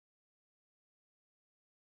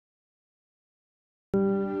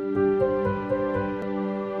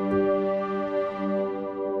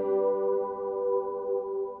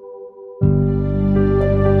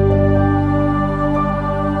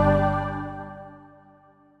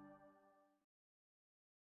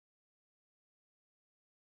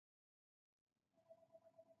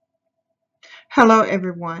Hello,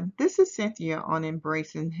 everyone. This is Cynthia on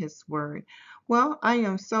Embracing His Word. Well, I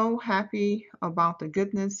am so happy about the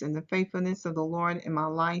goodness and the faithfulness of the Lord in my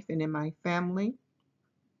life and in my family.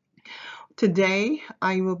 Today,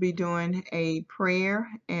 I will be doing a prayer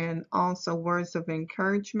and also words of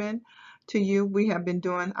encouragement to you. I have been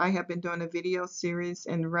doing a video series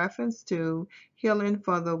in reference to healing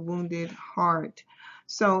for the wounded heart.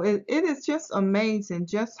 So it is just amazing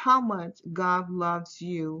just how much God loves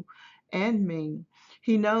you and me.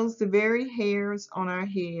 He knows the very hairs on our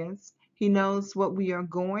heads. He knows what we are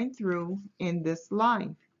going through in this life.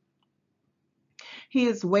 He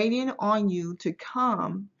is waiting on you to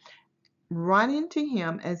come running to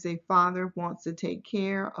him as a father wants to take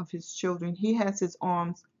care of his children. He has his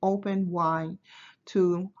arms open wide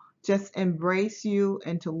to just embrace you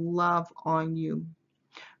and to love on you.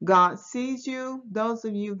 God sees you, those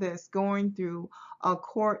of you that's going through a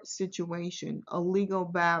court situation, a legal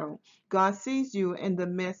battle. God sees you in the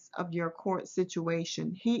midst of your court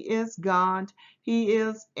situation. He is God. He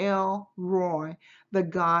is El Roy, the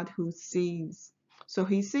God who sees. So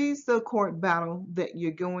he sees the court battle that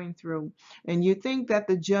you're going through, and you think that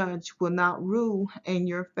the judge will not rule in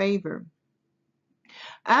your favor.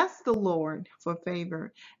 Ask the Lord for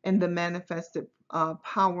favor and the manifested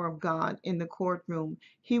power of God in the courtroom.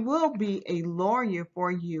 He will be a lawyer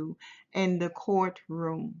for you in the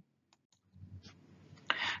courtroom.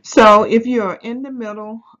 So if you're in the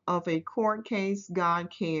middle of a court case, God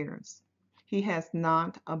cares. He has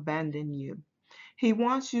not abandoned you. He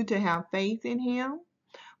wants you to have faith in Him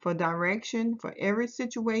for direction for every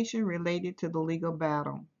situation related to the legal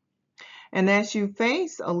battle. And as you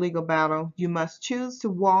face a legal battle, you must choose to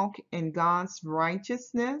walk in God's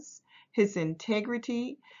righteousness, His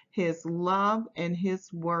integrity, His love, and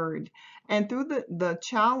His word. And through the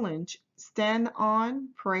challenge, stand on,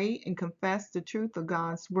 pray, and confess the truth of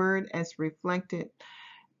God's word as reflected.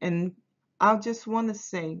 And I just want to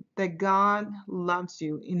say that God loves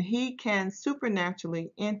you and He can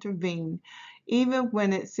supernaturally intervene even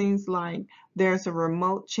when it seems like there's a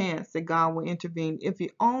remote chance that God will intervene if you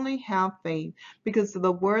only have faith, because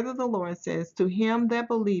the word of the Lord says, to him that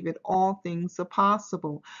believeth, all things are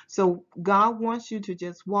possible. So God wants you to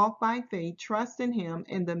just walk by faith, trust in Him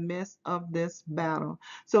in the midst of this battle.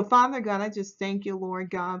 So Father God, I just thank you, Lord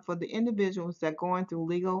God, for the individuals that are going through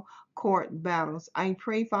legal court battles. I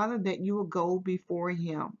pray, Father, that you will go before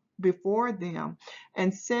them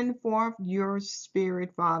and send forth your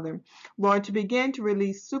spirit, Father, Lord, to begin to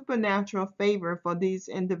release supernatural favor for these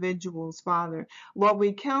individuals, Father. Lord,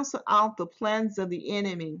 we cancel out the plans of the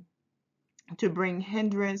enemy to bring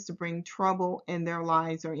hindrance, to bring trouble in their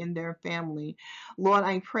lives or in their family. Lord,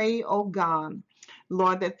 I pray, oh God,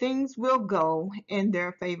 Lord, that things will go in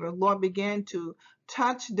their favor. Lord, begin to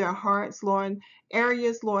touch their hearts, Lord,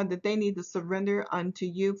 areas, Lord, that they need to surrender unto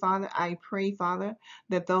you, Father. I pray, Father,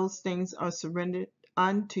 that those things are surrendered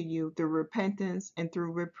unto you through repentance and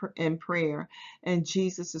through prayer. In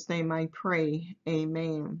Jesus' name I pray.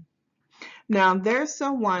 Amen. Now, there's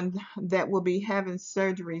someone that will be having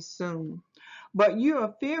surgery soon, but you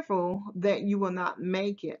are fearful that you will not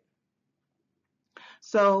make it.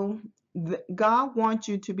 So, God wants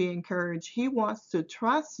you to be encouraged. He wants to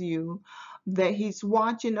trust you that He's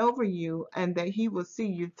watching over you and that He will see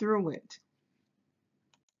you through it.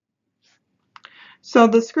 So,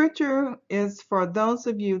 the scripture is for those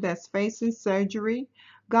of you that's facing surgery.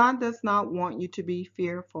 God does not want you to be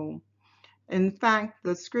fearful. In fact,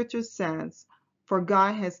 the scripture says, for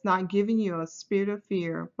God has not given you a spirit of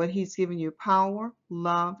fear, but He's given you power,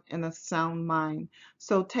 love, and a sound mind.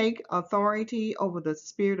 So take authority over the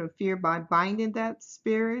spirit of fear by binding that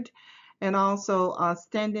spirit and also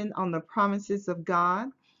standing on the promises of God.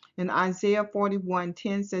 And Isaiah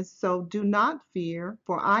 41:10 says, so do not fear,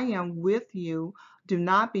 for I am with you. Do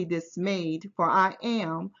not be dismayed, for I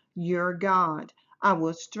am your God. I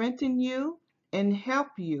will strengthen you and help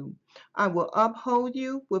you. I will uphold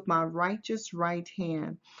you with my righteous right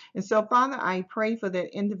hand. And so, Father, I pray for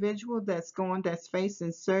that individual that's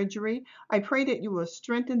facing surgery. I pray that you will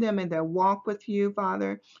strengthen them in their walk with you,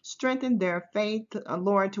 Father. Strengthen their faith,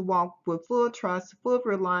 Lord, to walk with full trust, full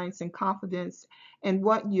reliance, and confidence in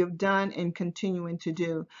what you've done and continuing to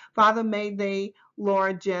do. Father, may they,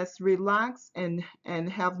 Lord, just relax and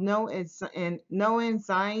have no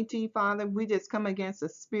anxiety, Father. We just come against a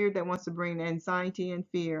spirit that wants to bring anxiety and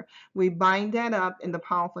fear. We bind that up in the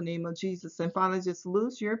powerful name of Jesus. And Father, just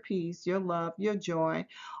lose your peace, your love, your joy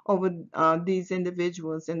over these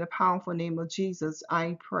individuals. In the powerful name of Jesus,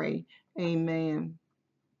 I pray. Amen.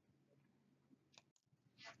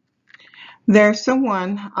 There's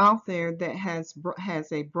someone out there that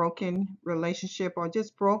has a broken relationship or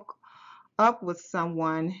just broke up with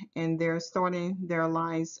someone and they're starting their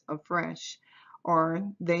lives afresh,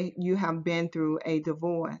 or you have been through a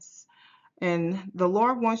divorce. And the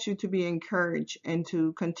Lord wants you to be encouraged and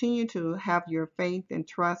to continue to have your faith and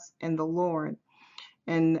trust in the Lord.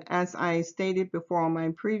 And as I stated before on my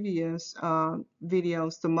previous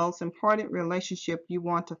videos, the most important relationship you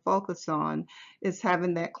want to focus on is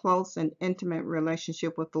having that close and intimate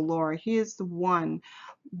relationship with the Lord. He is the one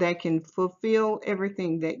that can fulfill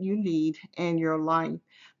everything that you need in your life.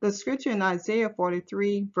 The scripture in Isaiah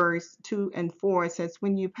 43, verse 2 and 4 says,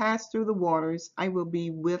 "When you pass through the waters, I will be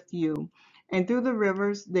with you, and through the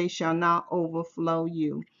rivers, they shall not overflow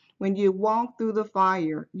you. When you walk through the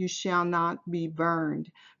fire, you shall not be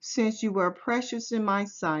burned. Since you were precious in my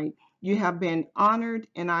sight, you have been honored,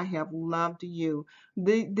 and I have loved you."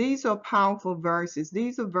 These are powerful verses.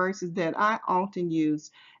 These are verses that I often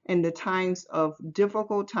use in the times of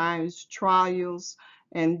difficult times, trials,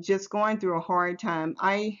 and just going through a hard time.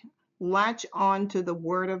 I latch on to the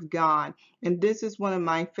Word of God. And this is one of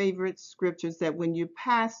my favorite scriptures, that when you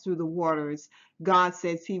pass through the waters, God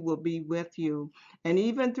says He will be with you. And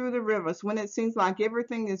even through the rivers, when it seems like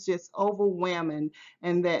everything is just overwhelming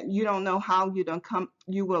and that you don't know how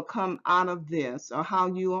you will come out of this, or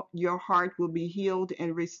how your heart will be healed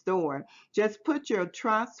and restored, just put your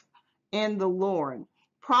trust in the Lord.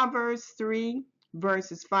 Proverbs 3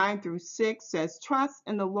 verses 5 through 6 says, "Trust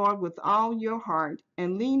in the Lord with all your heart,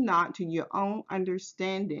 and lean not to your own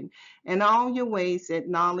understanding. In all your ways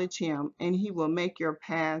acknowledge Him, and He will make your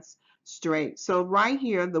paths straight." So right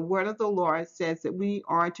here, the word of the Lord says that we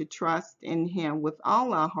are to trust in Him with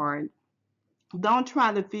all our heart. Don't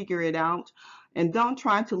try to figure it out, and don't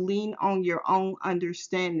try to lean on your own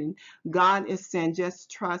understanding. God is saying,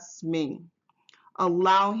 just trust me.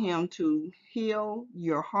 Allow Him to heal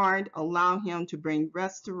your heart. Allow Him to bring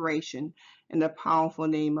restoration in the powerful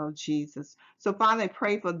name of Jesus. So, Father, I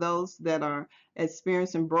pray for those that are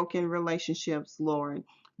experiencing broken relationships, Lord,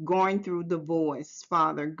 going through divorce,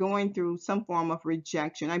 Father, going through some form of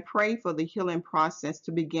rejection. I pray for the healing process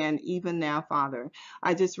to begin even now, Father.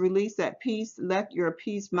 I just release that peace. Let your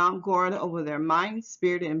peace mount guard over their mind,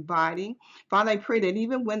 spirit, and body. Father, I pray that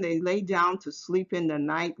even when they lay down to sleep in the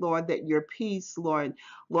night, Lord, that your peace, Lord,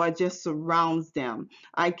 just surrounds them.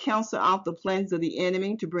 I cancel out the plans of the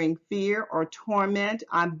enemy to bring fear or torment.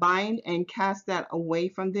 I bind and cast that away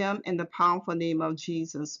from them in the powerful name of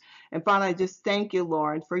Jesus. And Father, I just thank you,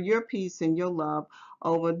 Lord, for your peace and your love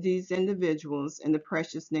over these individuals. In the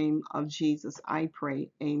precious name of Jesus, I pray.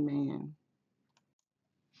 Amen.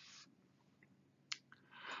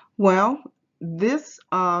 Well, this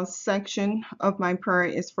section of my prayer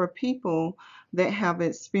is for people that have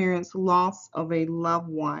experienced loss of a loved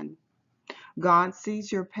one. God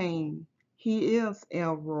sees your pain. He is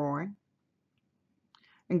El Roi.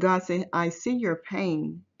 And God said, I see your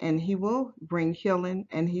pain, and He will bring healing,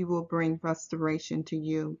 and He will bring restoration to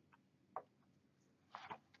you.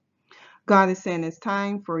 God is saying it's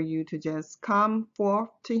time for you to just come forth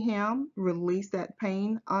to Him, release that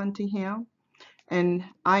pain onto Him. And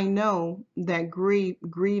I know that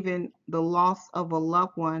grieving the loss of a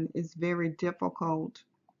loved one is very difficult.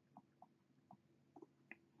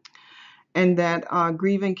 And that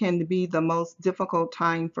grieving can be the most difficult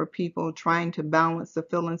time for people trying to balance the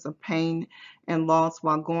feelings of pain and loss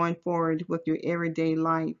while going forward with your everyday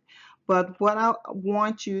life. But what I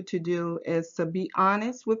want you to do is to be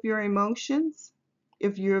honest with your emotions.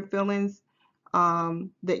 If your feelings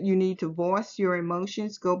that you need to voice your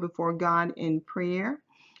emotions, go before God in prayer.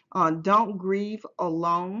 Don't grieve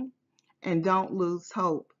alone, and don't lose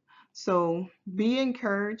hope. So be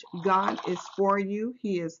encouraged. God is for you.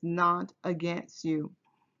 He is not against you.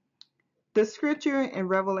 The scripture in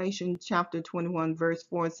Revelation chapter 21 verse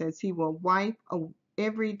 4 says, He will wipe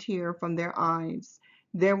every tear from their eyes.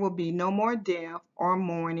 There will be no more death or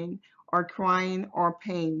mourning or crying or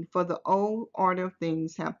pain, for the old order of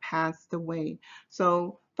things have passed away.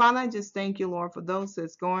 So Father, I just thank you, Lord, for those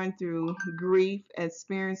that's going through grief,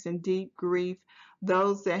 experiencing deep grief,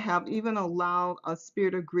 those that have even allowed a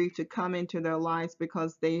spirit of grief to come into their lives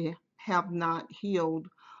because they have not healed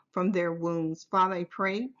from their wounds. Father, I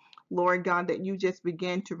pray, Lord God, that you just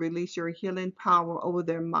begin to release your healing power over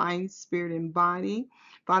their mind, spirit, and body.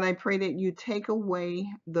 Father, I pray that you take away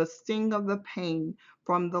the sting of the pain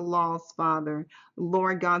from the loss, Father.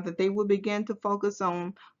 Lord God, that they will begin to focus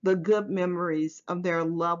on the good memories of their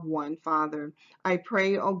loved one, Father. I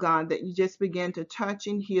pray, oh God, that you just begin to touch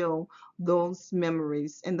and heal those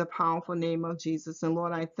memories in the powerful name of Jesus. And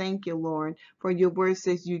Lord, I thank you, Lord, for your word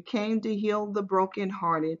says you came to heal the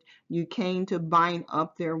brokenhearted. You came to bind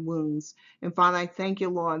up their wounds. And Father, I thank you,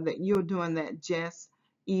 Lord, that you're doing that just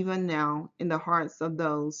even now in the hearts of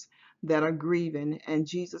those that are grieving. In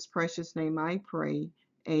Jesus' precious name I pray.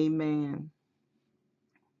 Amen.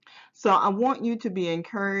 So I want you to be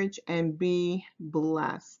encouraged and be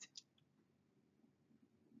blessed.